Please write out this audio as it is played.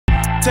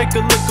Take a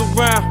look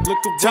around.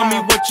 Tell me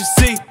what you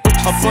see.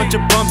 A bunch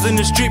of bums in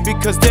the street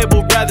because they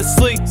would rather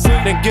sleep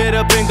than get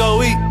up and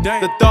go eat.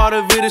 The thought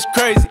of it is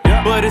crazy,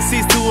 but it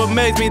ceased to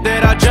amaze me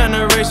that our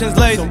generation's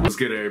lazy. What's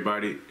good,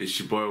 everybody? It's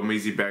your boy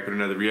Omeezy back with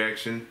another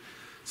reaction.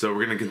 So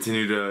we're gonna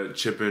continue to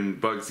chip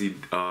in Bugzy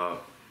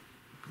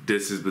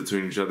disses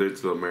between each other.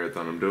 It's a little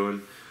marathon I'm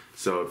doing.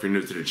 So if you're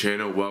new to the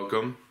channel,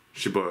 welcome.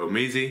 It's your boy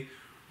Omeezy,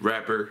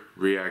 rapper,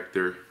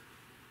 reactor,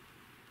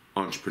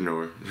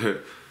 entrepreneur.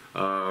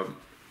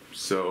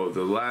 So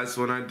the last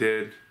one I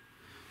did,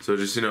 so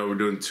just we're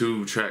doing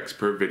 2 tracks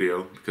per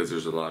video because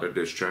there's a lot of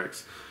diss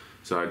tracks.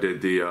 So I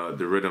did the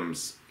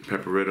rhythms,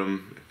 pepper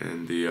rhythm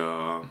and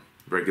the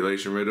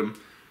regulation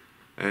rhythm.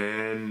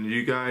 And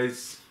you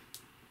guys,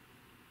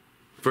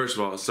 first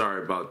of all,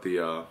 sorry about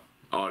the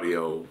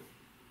audio,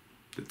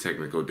 the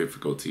technical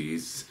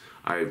difficulties.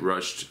 I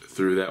rushed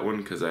through that one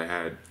because I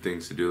had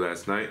things to do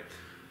last night.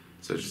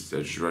 So I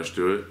just rushed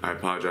through it. I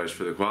apologize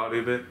for the quality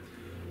of it.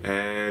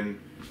 And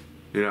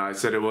I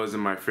said it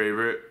wasn't my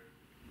favorite.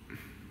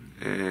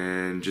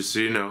 And just so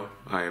you know,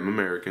 I am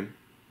American.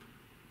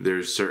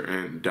 There's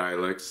certain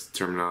dialects,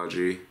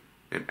 terminology,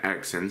 and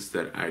accents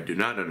that I do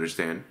not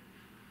understand.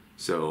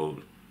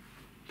 So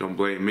don't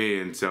blame me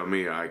and tell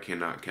me I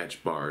cannot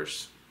catch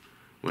bars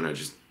when I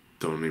just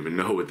don't even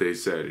know what they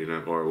said,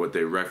 or what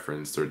they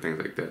referenced or things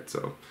like that.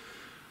 So,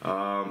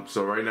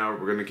 so right now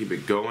we're gonna keep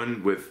it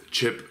going with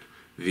Chip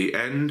the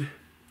End,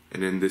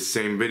 and in this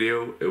same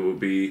video it will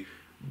be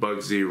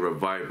Bugzy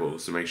Revival.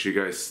 So make sure you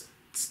guys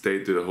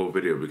stay through the whole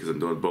video because I'm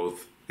doing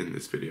both in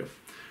this video.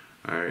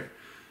 Alright,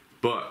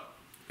 but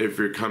if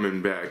you're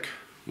coming back,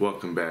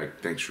 welcome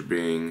back. Thanks for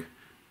being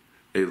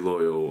a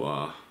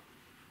loyal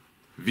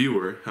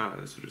viewer.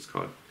 That's what it's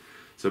called.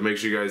 So make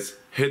sure you guys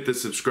hit the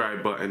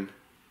subscribe button,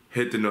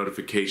 hit the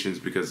notifications,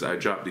 because I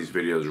drop these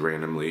videos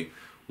randomly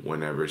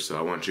whenever. So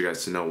I want you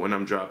guys to know when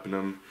I'm dropping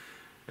them.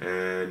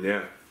 And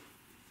yeah,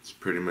 that's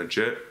pretty much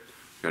it.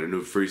 Got a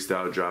new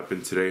freestyle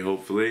dropping today,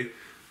 hopefully,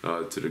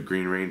 to the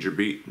Green Ranger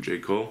beat, J.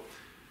 Cole.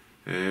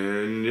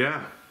 And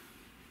yeah,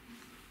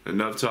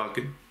 enough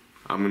talking.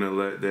 I'm gonna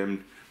let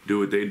them do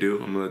what they do.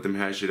 I'm gonna let them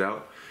hash it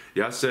out.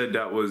 Y'all said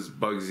that was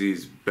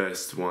Bugzy's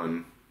best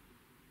one,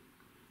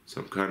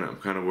 so I'm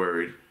kind of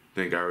worried.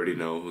 Think I already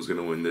know who's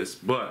gonna win this,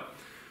 but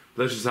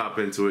let's just hop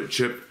into it.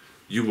 Chip,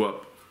 you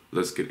up?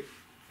 Let's get it.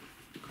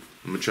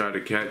 I'm gonna try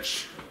to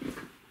catch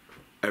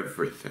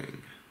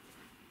everything.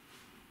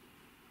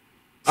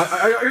 So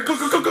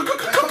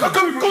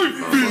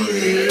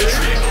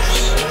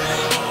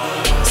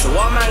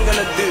what am I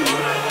gonna do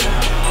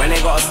when they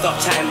gotta stop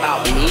chatting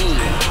about me?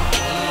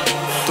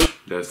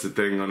 That's the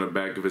thing on the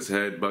back of his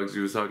head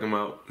Bugzy was talking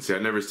about. See, I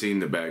never seen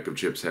the back of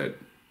Chip's head.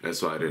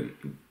 That's why I didn't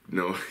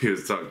know he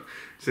was talking.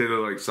 Say they're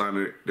like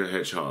Sonic the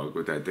Hedgehog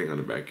with that thing on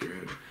the back of your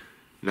head.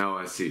 Now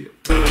I see it.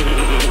 Man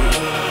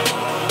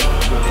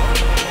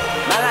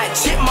like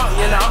chipmunk,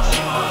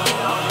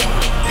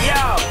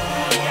 Yo.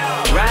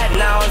 Right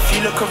now, if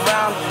you look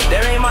around,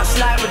 there ain't much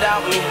light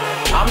without me.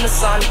 I'm the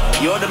sun,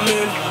 you're the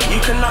moon. You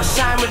cannot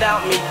shine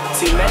without me.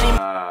 Too many.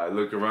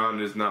 Look around,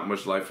 there's not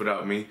much life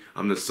without me.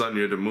 I'm the sun,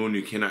 you're the moon.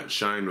 You cannot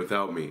shine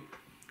without me,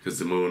 because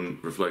the moon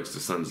reflects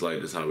the sun's light.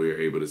 That's how we are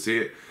able to see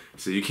it.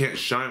 So you can't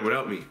shine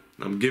without me.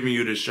 I'm giving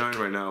you this shine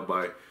right now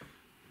by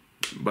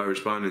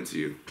responding to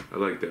you. I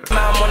like that.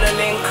 Man wanna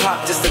link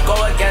up just to go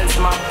against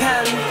my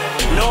pen.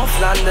 North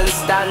London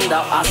stand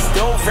up, I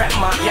still rep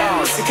my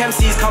yo. Sick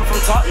MCs come from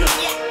Tottenham.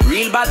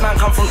 Real bad man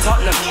come from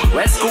Tottenham.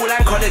 Went school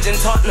and college in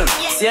Tottenham.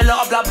 See a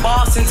lot of blood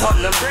baths in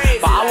Tottenham.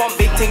 But I want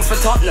big things for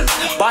Tottenham.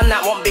 Bun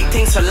that want big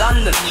things for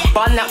London.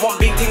 Bun that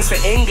want big things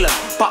for England.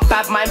 But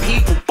bad mind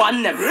people,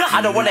 bun them. I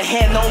don't wanna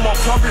hear no more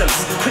problems.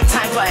 Quick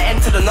time for an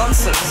end to the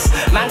nonsense.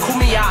 Man called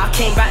me out, I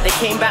came back, they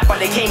came back,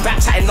 but they came back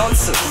chatting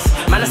nonsense.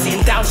 Man are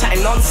sitting down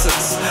chatting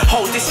nonsense.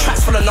 Hold this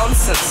track's full of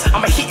nonsense.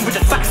 I'ma hit you with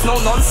the facts, no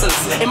nonsense.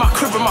 In my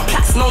crib with my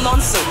plaques, no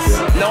nonsense.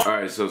 No.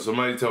 Alright, so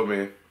somebody told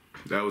me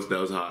that was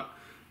hot.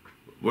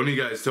 One of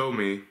you guys told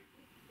me,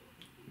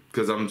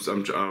 because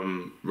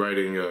I'm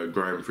writing a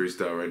grime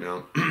freestyle right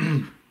now.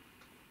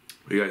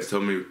 You guys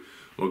told me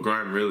what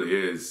grime really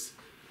is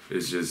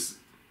just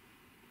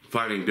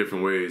finding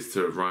different ways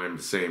to rhyme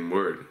the same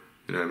word.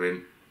 You know what I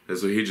mean?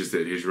 That's what he just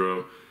did. He's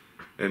real,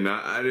 and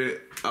I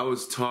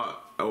was taught.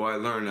 Oh, I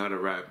learned how to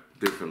rap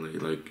differently.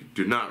 Like,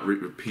 do not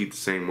repeat the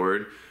same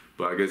word.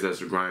 But I guess that's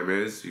what grime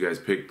is. You guys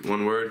pick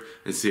one word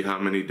and see how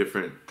many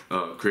different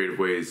creative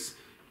ways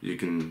you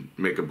can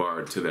make a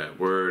bar to that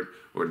word,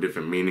 or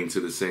different meaning to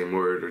the same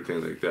word, or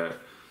things like that.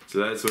 So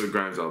that's what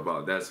grime's all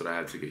about. That's what I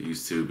had to get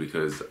used to,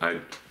 because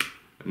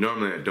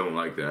normally I don't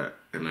like that,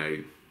 and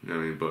you know what I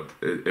mean, but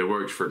it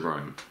works for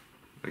grime,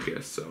 I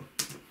guess. So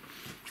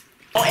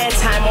No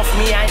airtime off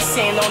me, I ain't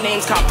saying no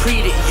names, can't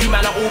preed it. You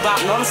man are all about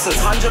nonsense.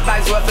 100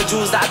 bags worth of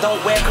jewels that I don't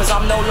wear, cause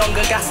I'm no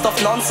longer gassed off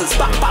nonsense.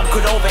 Back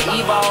good over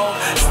evil,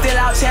 still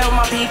out here with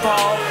my people.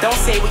 Don't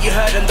say what you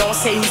heard and don't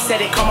say who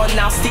said it. Come on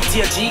now, stick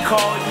to your G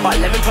code.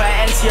 But let me put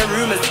an end to your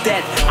rumors,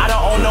 dead. I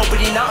don't owe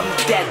nobody nothing,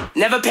 dead.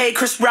 Never paid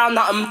Chris Brown,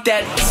 nothing,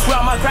 dead.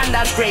 Swear on my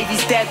granddad's grave,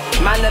 he's dead.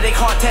 Man, that they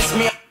can't test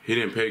me. He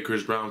didn't pay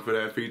Chris Brown for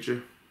that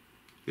feature?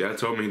 Yeah, I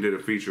told him he did a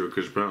feature with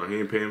Chris Brown. He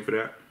didn't pay him for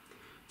that?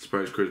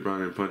 Surprised Chris Brown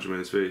didn't punch him in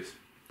his face.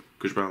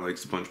 Chris Brown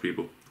likes to punch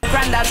people.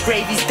 Granddad's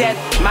gravy's dead.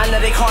 Man,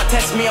 they can't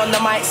test me on the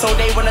mic, so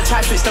they wanna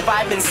try switch the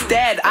vibe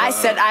instead. I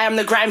said I am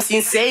the grime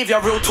scene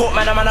savior. Real talk,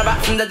 man, I'm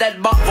back from the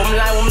dead. But from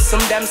line with some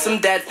them, some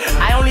dead.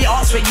 I only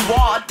ask where you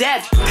are,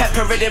 dead.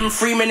 Pepper rhythm,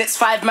 3 minutes,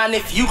 5 man.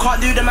 If you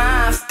can't do the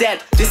math,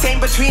 dead. This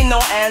ain't between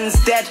no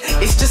ends, dead.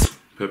 It's just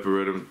Pepper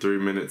rhythm, 3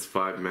 minutes,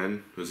 5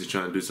 men. Was he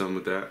trying to do something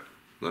with that?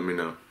 Let me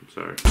know. I'm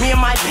sorry. me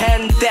and my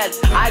pen dead.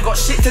 I got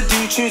shit to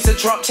do, tunes to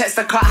drop, checks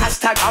to cut,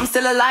 hashtag I'm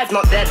still alive,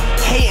 not dead.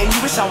 Hating,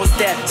 you wish I was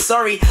dead.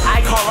 Sorry,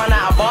 I can't run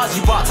out of bars.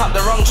 You barked up the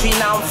wrong tree,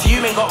 now I'm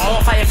fuming. Got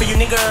more fire for you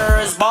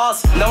niggers,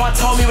 bars. No one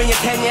told me when you're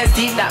 10 years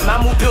deep that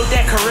man will build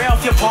their career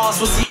off your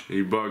past. We'll see.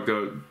 You barked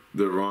up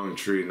the wrong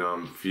tree, now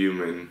I'm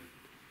fuming.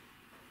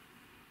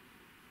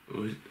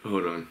 What?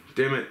 Hold on.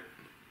 Damn it.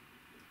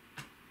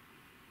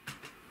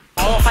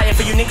 More fire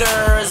for you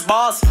niggers,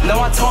 boss. No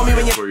one told me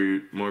when you For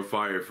you, more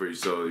fire for you.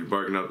 So you're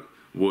barking up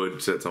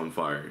wood sets on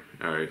fire.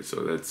 Alright,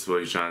 so that's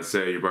what he's trying to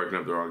say. You're barking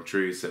up the wrong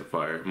tree, set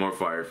fire. More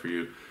fire for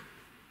you.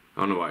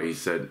 I don't know why he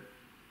said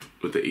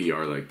with the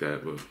ER like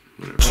that, but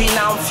whatever. tree,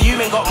 now I'm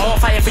fuming. Got more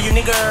fire for you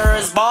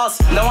niggers,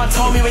 boss. No one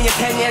told me when you're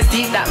 10 years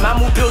deep that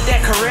man will build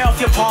their career off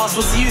your past.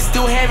 We'll see you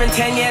still here in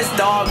 10 years,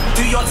 dog.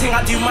 Do your thing,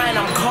 I do mine,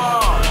 I'm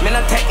calm. Men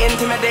I take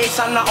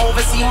intimidation, I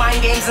oversee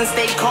mind games and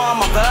stay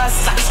calm. My verse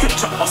is like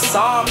scripture or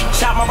psalm.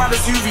 Shout my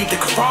brothers who read the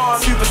Quran.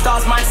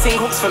 Superstars might sing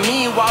hooks for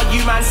me, while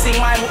you man sing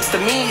my hooks to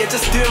me. You're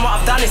just doing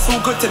what I've done, it's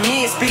all good to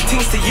me. It's big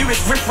things to you,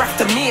 it's riff raff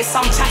to me. It's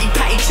some chatty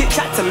patty chit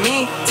chat to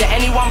me. To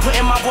anyone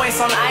putting my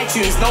voice on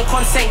iTunes, no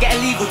consent, get a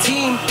legal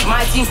team.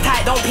 My team's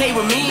tight, don't play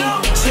with me.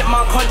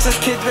 Chipmunk conscious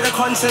kid with a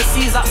conscience,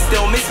 sees up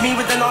still, miss me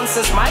with the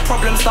nonsense. My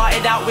problem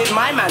started out with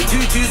my man.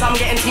 2-2s, I'm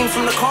getting teams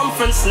from the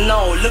conference.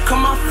 No, look at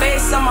my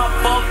face, I'm not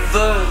bothered.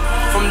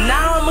 From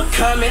now I'm a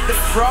Kermit the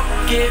Frog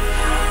kid.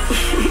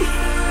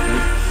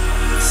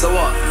 So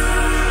what?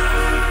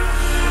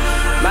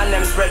 Man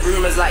them spread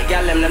rumors like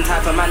gal them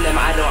type of man them,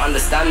 I don't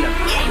understand them.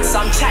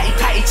 Some chatty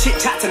patty chit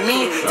chat to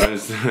me.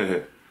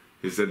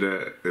 He said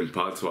that in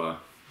patois.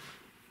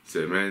 He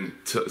said, man,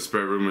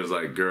 spread rumors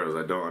like girls,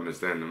 I don't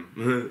understand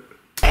them.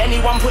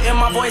 Anyone putting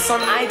my voice on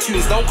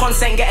iTunes, don't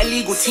consent, get a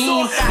legal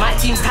team. My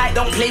team's tight,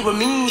 don't play with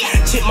me.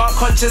 Chipmunk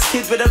conscious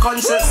kid with a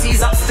conscience, sees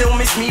up still,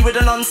 miss me with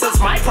the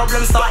nonsense. My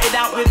problem started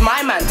out with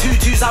my man.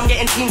 2-2s, I'm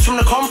getting teams from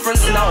the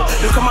conference. No,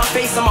 look at my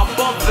face, I'm not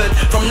bothered.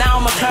 From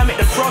now I'm a Kermit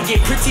the Frog, yeah,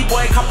 pretty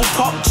boy, couple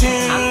top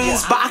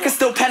tunes, but I can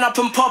still pen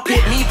up and pop it.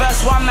 Me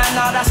versus one man,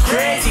 now that's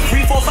crazy.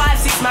 3, 4, 5,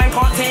 6 man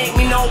can't take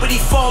me. Nobody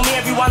phone me,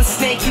 everyone's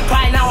snaky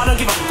pie. Now I don't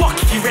give a fuck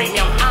if you rate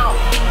me, I'm out.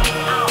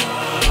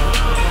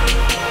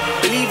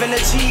 Believe and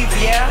achieve,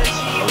 yeah?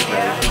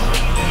 Okay.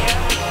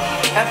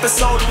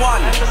 Episode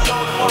 1.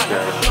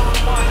 Okay.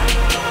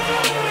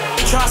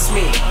 Trust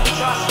me.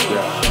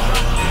 Yeah.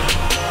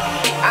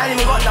 I ain't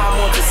even got nothing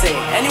more to say.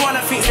 Anyone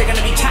that thinks they're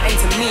gonna be chatting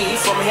to me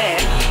from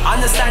here,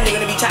 understand you're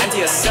gonna be chatting to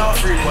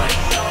yourself, rude boy.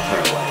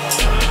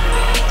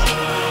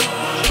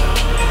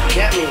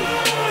 Get me.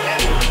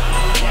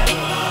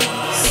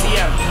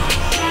 CM.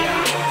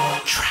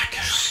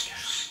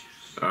 Trackers.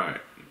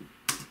 Alright.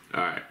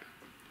 Alright.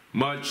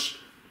 Much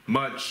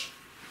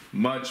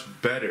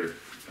better.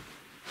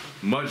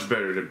 Much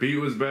better. The beat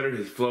was better,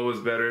 his flow was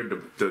better,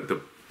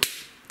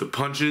 the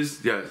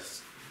punches,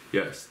 yes.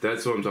 Yes,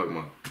 that's what I'm talking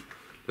about.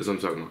 That's what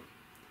I'm talking about.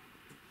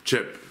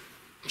 Chip.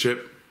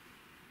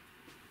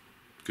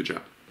 Good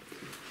job.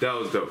 That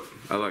was dope.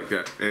 I like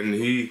that. And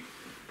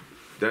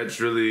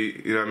that's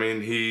really, you know what I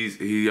mean?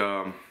 He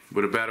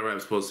what a battle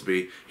rap's supposed to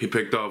be, he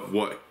picked off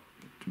what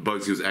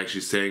Bugzy was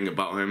actually saying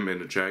about him in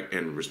the track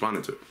and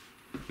responded to it.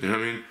 You know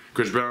what I mean?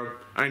 Chris Brown,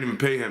 I didn't even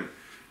pay him.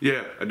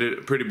 Yeah, I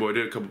did. Pretty Boy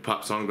did a couple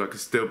pop songs, but I could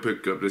still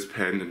pick up this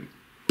pen and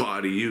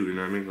body you. You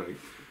know what I mean? Like,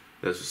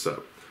 that's what's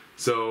up.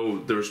 So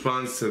the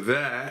response to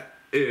that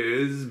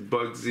is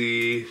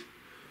Bugzy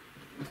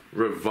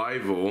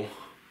Revival.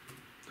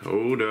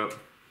 Hold up.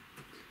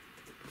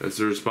 That's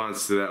the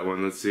response to that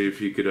one. Let's see if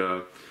he could.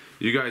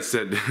 You guys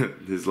said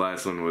his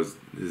last one was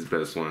his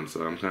best one,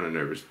 so I'm kind of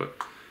nervous, but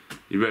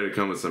you better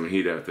come with some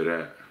heat after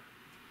that.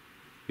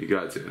 You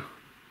got to.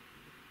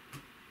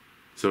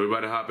 So we're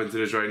about to hop into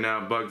this right now,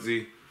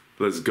 Bugzy.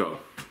 Let's go.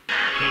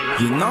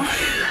 You know?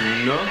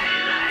 No?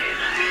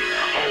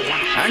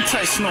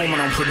 Anti-Snowman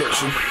on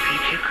production.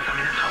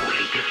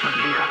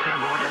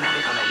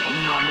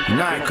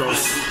 Now it goes.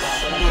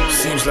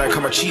 Seems like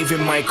I'm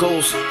achieving my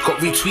goals. Got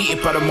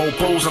retweeted by the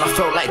Mobos, and I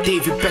felt like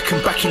David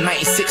Beckham back in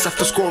 '96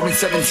 after scoring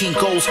 17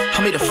 goals.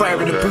 I made a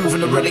fire in the booth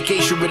in the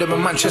relegation rhythm of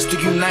Manchester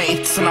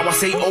United. So now I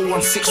say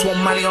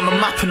 0-1-6-1 Mali on the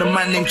map, and the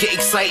man them get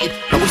excited.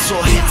 Now we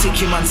saw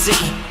hectic in Man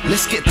City.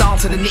 Let's get down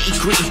to the nitty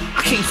gritty.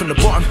 I came from the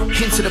bottom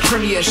into the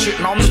Premiership.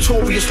 Now I'm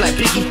notorious like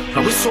Biggie.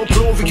 Now it's so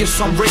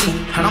glorious, I'm ready,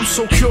 and I'm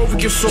so curious.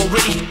 furious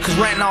already, cause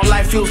right now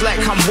life feels like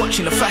I'm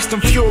watching the Fast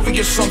and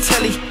Furious on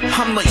telly.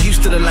 I'm not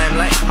used to the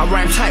limelight, I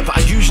rhyme tight, but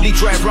I usually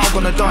drive round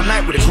on a dark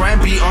night with a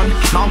grind beat on.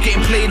 Now I'm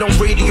getting played on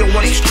Radio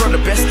 1 Extra, the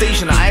best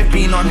station that I've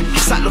been on.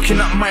 Sat looking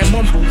at my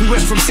mum, we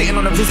went from sitting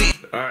on a visit.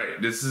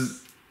 Alright, this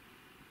is...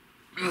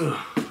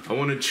 I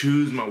want to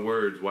choose my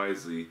words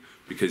wisely,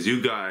 because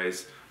you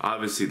guys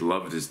obviously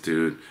love this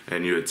dude,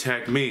 and you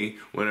attack me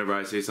whenever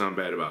I say something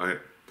bad about him.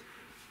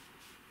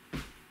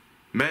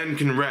 Man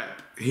can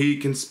rap, he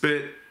can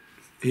spit,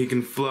 he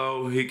can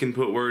flow, he can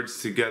put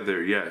words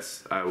together.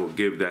 Yes, I will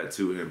give that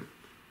to him,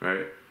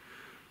 right?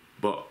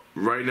 But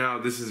right now,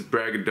 this is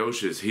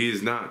braggadocious. He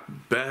is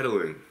not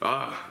battling.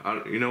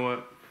 You know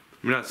what?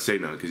 I'm not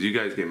saying that because you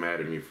guys get mad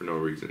at me for no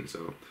reason.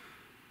 So,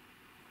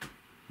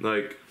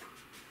 like,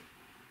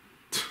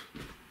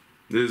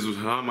 this is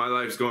how my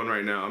life's going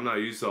right now. I'm not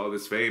used to all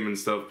this fame and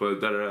stuff, but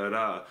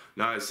da-da-da-da.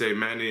 Now I say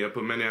Manny, I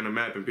put Manny on the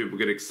map and people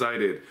get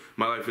excited.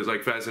 My life is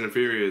like Fast and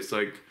Furious.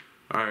 Like,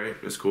 alright,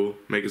 that's cool.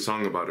 Make a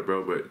song about it,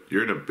 bro, but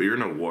you're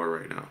in a war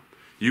right now.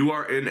 You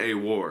are in a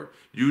war.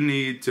 You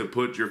need to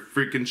put your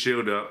freaking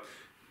shield up,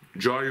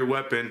 draw your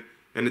weapon,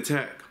 and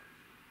attack.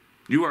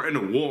 You are in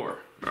a war,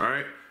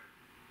 alright?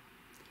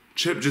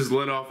 Chip just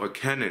let off a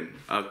cannon,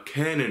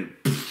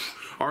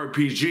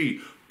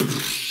 RPG.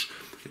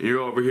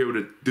 You're over here with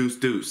a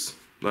deuce.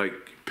 Like,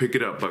 pick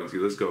it up, Bugzy.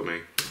 Let's go,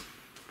 man.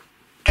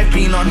 I've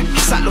been on,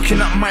 sat looking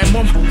at my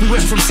mum. We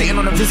went from sitting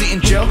on a visit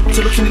in jail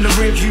to looking in the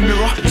rearview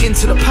mirror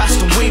into the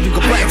past and waving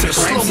goodbye to the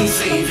slow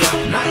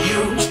savior. Not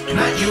you. I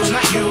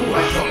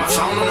put my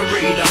sound on the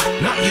radar.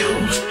 Not you.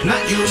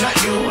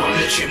 I'm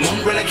the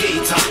chipmunk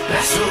renegator.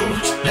 That's who.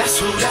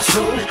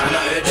 And I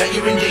heard that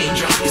you're in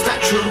danger. Is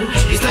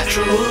that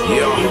true?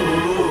 Yo.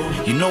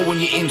 You know when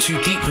you're in too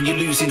deep, when you're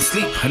losing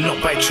sleep, and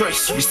not by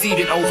choice.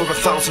 Receiving over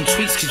 1,000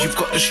 tweets, cause you've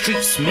got the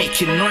streets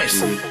making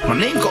noise. My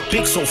name got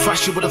big so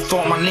fast, you would've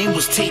thought my name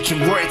was taking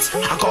roids.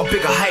 I got a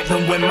bigger hype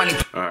than when money...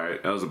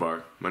 Alright, that was a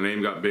bar. My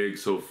name got big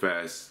so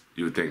fast,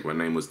 you would think my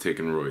name was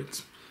taking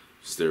roids.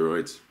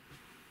 Steroids.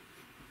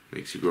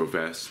 Makes you grow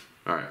fast.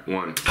 Alright,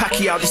 1.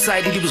 Pacquiao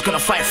decided he was gonna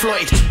fight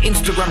Floyd.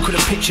 Instagram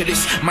couldn't picture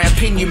this. My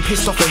opinion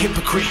pissed off a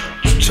hypocrite.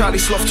 Charlie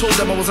Sloth told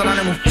them I was an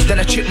animal. Then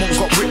a chipmunk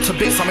got ripped to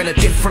bits. I'm in a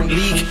different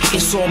league.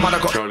 It's all mad I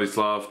got... Charlie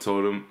Sloth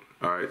told him,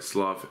 alright,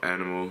 sloth,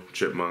 animal,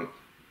 chipmunk,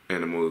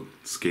 animal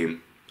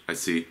scheme. I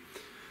see.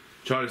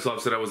 Charlie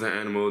Sloth said I was an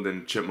animal,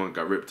 then chipmunk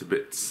got ripped to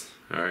bits.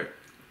 Alright.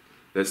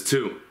 That's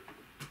 2.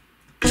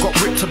 Got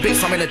ripped to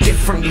bits, I'm in a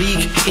different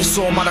league. It's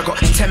all mad, I got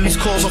 10 missed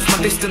calls off my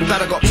distant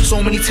dad. I got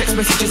so many text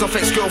messages off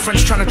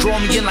ex-girlfriends trying to draw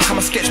me in like I'm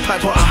a sketch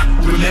pad. But I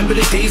remember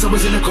the days I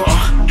was in the gutter.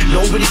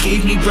 Nobody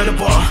gave me bread or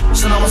butter.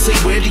 So now I say,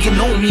 where do you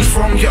know me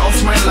from? Get off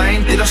my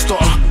line, did I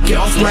stutter? Get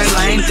off my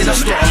line, did I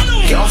stutter?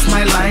 Get off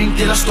my line,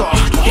 did I stutter?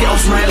 Get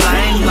off my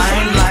line,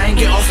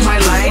 get off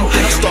my line, did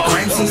I stutter?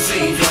 Crime scene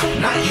savior,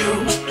 not you.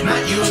 I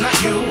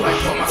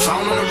put my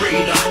sound on the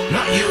radar.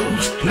 Not you,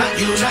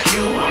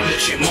 I'm the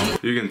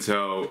chipmunk. You can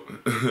tell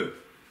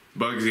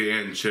Bugzy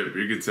and Chip,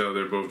 you can tell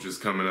they're both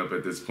just coming up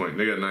at this point.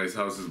 They got nice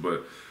houses,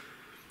 but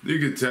you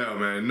can tell,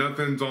 man,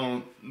 nothing's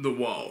on the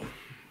wall.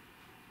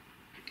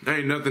 There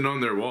ain't nothing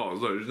on their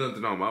walls. Look, there's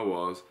nothing on my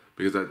walls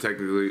because I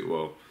technically,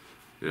 well,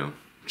 you know,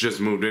 just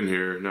moved in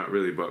here. Not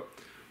really, but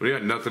when you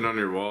got nothing on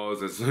your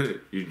walls, it's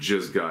you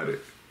just got it.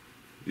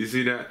 You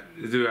see that?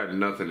 This dude got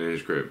nothing in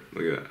his crib.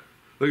 Look at that.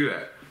 Look at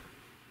that.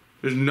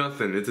 There's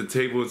nothing. It's a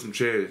table and some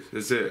chairs.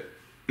 That's it.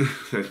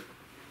 It's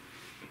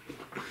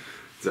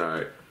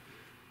alright.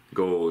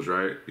 Goals,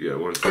 right? Yeah,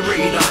 one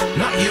second.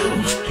 Not you.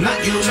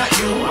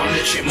 I'm the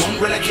chipmunk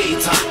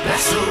renegator.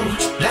 That's who.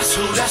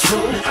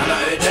 And I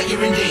heard that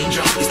you're in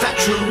danger. Is that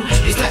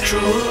true?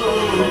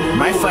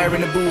 My fire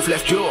in the booth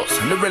left yours,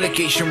 and the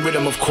relegation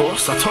rhythm, of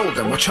course. I told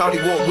them, well,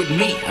 Charlie walked with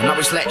me, and I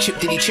was like, Chip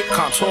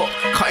can't talk.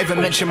 Can't even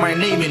mention my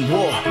name in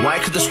war. Why?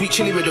 Cause the sweet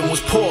chili rhythm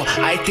was poor.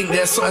 I think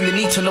there's something they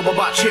need to know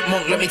about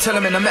chipmunk. Let me tell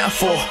them in a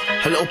metaphor.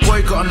 A little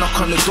boy got a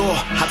knock on the door.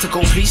 Had to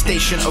go police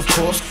station, of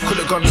course.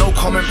 Could've gone no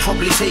comment,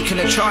 probably taken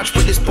a charge,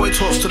 but this boy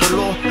talks to the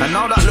law. And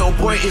now that little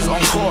boy is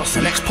on course.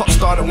 An ex-pop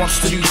star that wants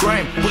to do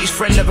grime, but his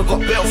friend never got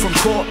bail from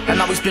court. And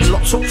now he's been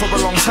locked up for a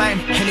long time.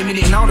 Any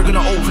minute now they're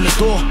gonna open the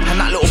door, and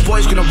that little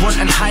boy's gonna run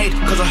and hide.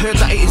 Cause I heard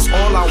that it is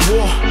all out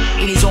war.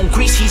 In his own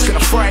grease he's gonna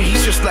fry.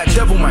 He's just like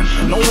Devilman,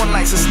 and no one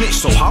likes a snitch.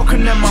 So how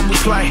can them man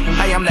reply?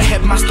 I am the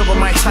headmaster of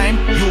my time.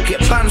 You'll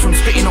get banned from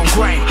spitting on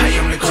grime. I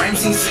am the crime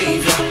scene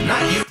savior,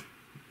 not you.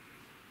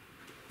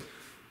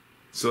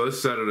 So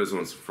let's settle this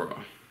once for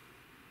all.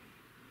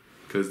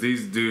 Because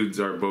these dudes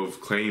are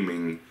both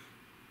claiming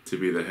to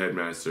be the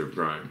headmaster of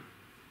grime.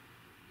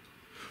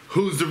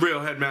 Who's the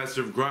real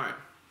headmaster of grime?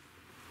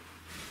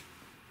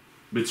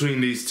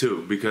 Between these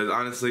two. Because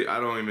honestly, I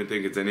don't even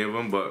think it's any of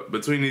them. But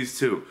between these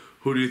two,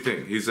 who do you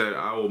think? He said,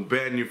 I will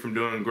ban you from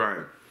doing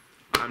grime.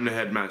 I'm the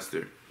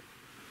headmaster.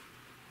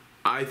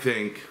 I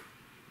think,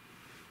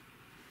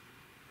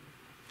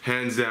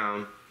 hands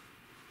down,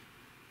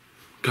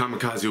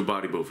 Kamikaze will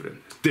body both of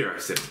them. There, I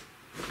said it.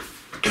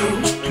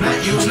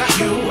 Not you, not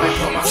you, I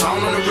put my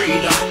town on the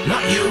radar.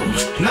 Not you,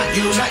 not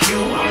you, not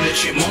you, I'm the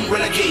chipmunk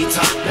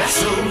renegator.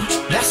 That's who,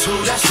 that's who,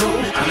 that's who.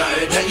 And I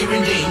heard that you're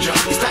in danger.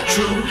 Is that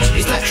true?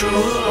 Is that true? I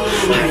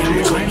am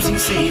the crime scene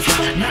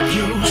savior. Not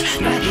you,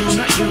 not you,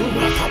 not you,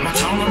 I put my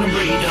town on the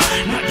radar.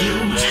 Not you,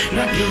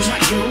 not you,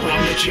 not you,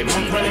 I'm the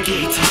chipmunk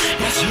renegator.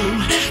 That's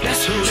who,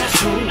 that's who, that's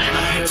who.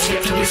 I heard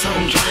skeptic is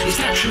soldier. Is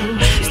that true?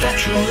 Is that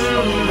true?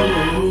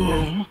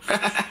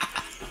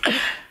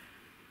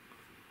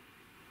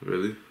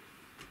 Really?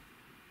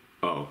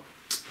 Oh.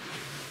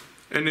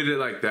 Ended it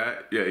like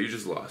that? Yeah, you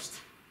just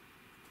lost.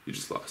 You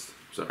just lost.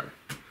 Sorry.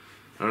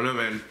 I don't know,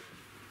 man.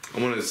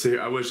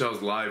 I wish I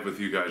was live with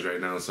you guys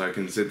right now so I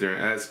can sit there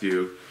and ask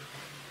you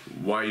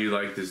why you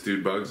like this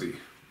dude Bugzy.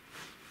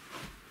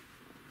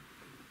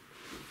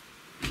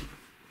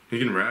 He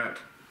can rap.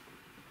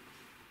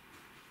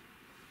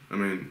 I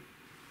mean,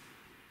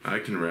 I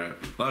can rap.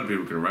 A lot of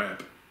people can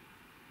rap.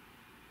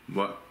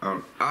 What?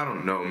 I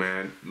don't know,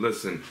 man.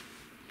 Listen,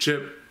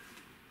 Chip,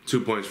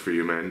 2 points for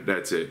you, man.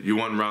 That's it. You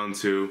won round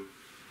 2.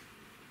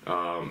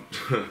 I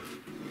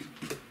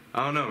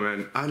don't know,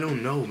 man. I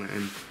don't know,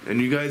 man. And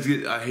you guys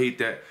I hate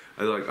that.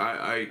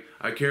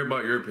 I care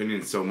about your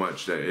opinion so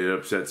much that it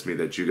upsets me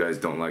that you guys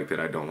don't like that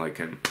I don't like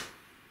him.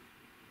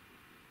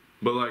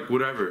 But like,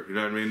 whatever. You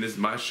know what I mean? This is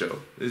my show.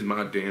 This is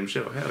my damn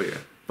show. Hell yeah.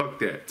 Fuck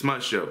that. It's my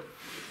show.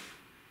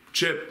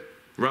 Chip,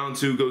 round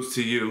 2 goes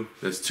to you.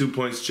 That's 2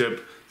 points,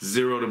 Chip.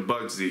 0 to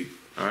Bugzy.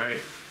 Alright?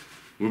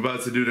 We're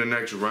about to do the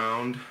next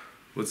round.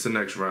 What's the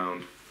next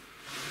round?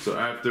 So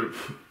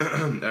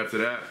after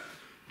that,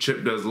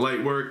 Chip does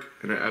light work,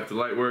 and then after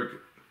light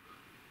work,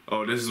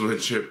 oh, this is when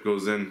Chip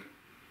goes in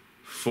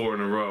 4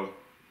 in a row.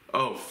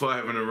 Oh,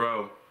 5 in a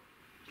row.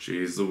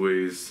 Jeez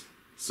Louise.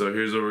 So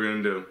here's what we're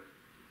gonna do.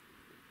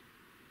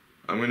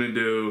 I'm gonna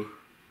do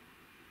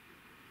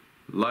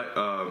run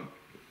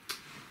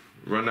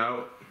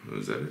out.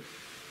 Was that it?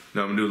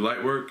 No, I'm gonna do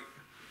light work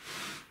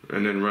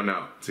and then run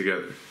out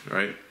together,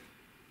 right?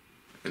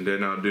 And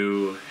then I'll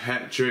do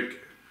hat trick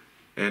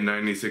and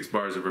 96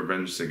 bars of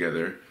revenge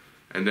together.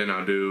 And then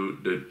I'll do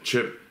the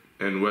Chip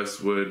and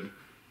Westwood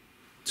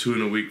 2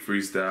 in a week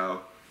freestyle,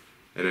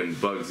 and then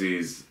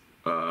Bugzy's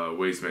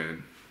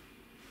Wasteman.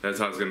 That's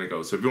how it's gonna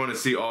go. So if you want to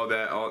see all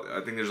that, I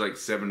think there's like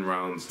 7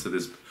 rounds to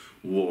this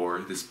war,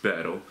 this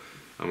battle.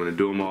 I'm gonna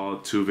do them all,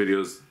 2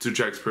 videos, 2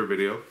 tracks per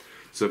video.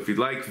 So if you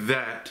like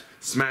that,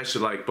 smash the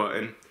like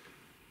button,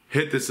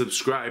 hit the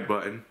subscribe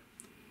button,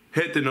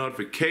 hit the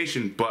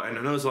notification button.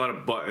 I know it's a lot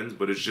of buttons,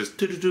 but it's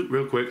just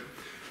real quick.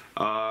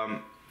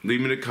 Leave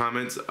me the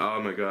comments.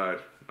 Oh my god,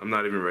 I'm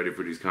not even ready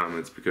for these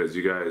comments because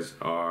you guys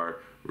are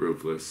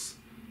ruthless.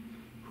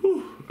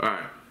 Whew.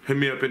 Alright, hit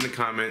me up in the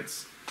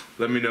comments.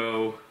 Let me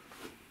know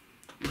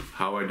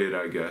how I did,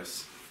 I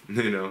guess.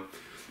 You know,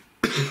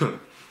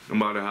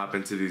 I'm about to hop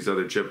into these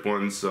other Chip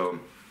ones, so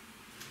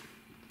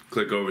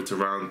click over to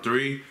round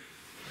 3.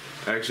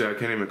 Actually, I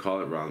can't even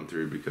call it round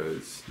 3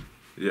 because,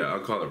 yeah, I'll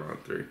call it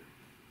round 3.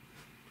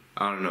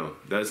 I don't know.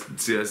 That's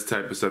the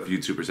type of stuff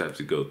YouTubers have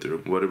to go through.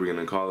 What are we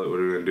gonna call it? What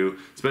are we gonna do?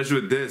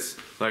 Especially with this.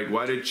 Like,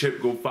 why did Chip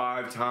go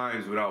 5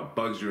 times without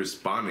Bugzy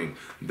responding?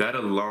 That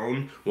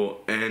alone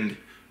will end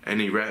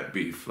any rap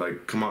beef.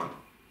 Like, come on.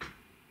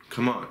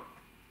 Come on.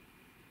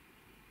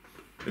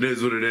 It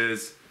is what it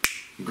is.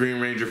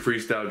 Green Ranger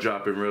freestyle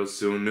dropping real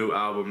soon. New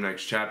album,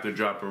 next chapter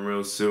dropping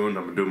real soon.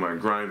 I'm gonna do my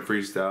grind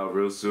freestyle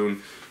real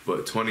soon.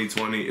 But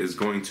 2020 is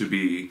going to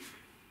be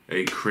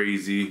a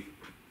crazy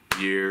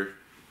year.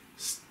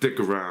 Stick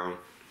around.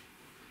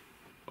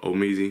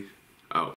 Omeezy.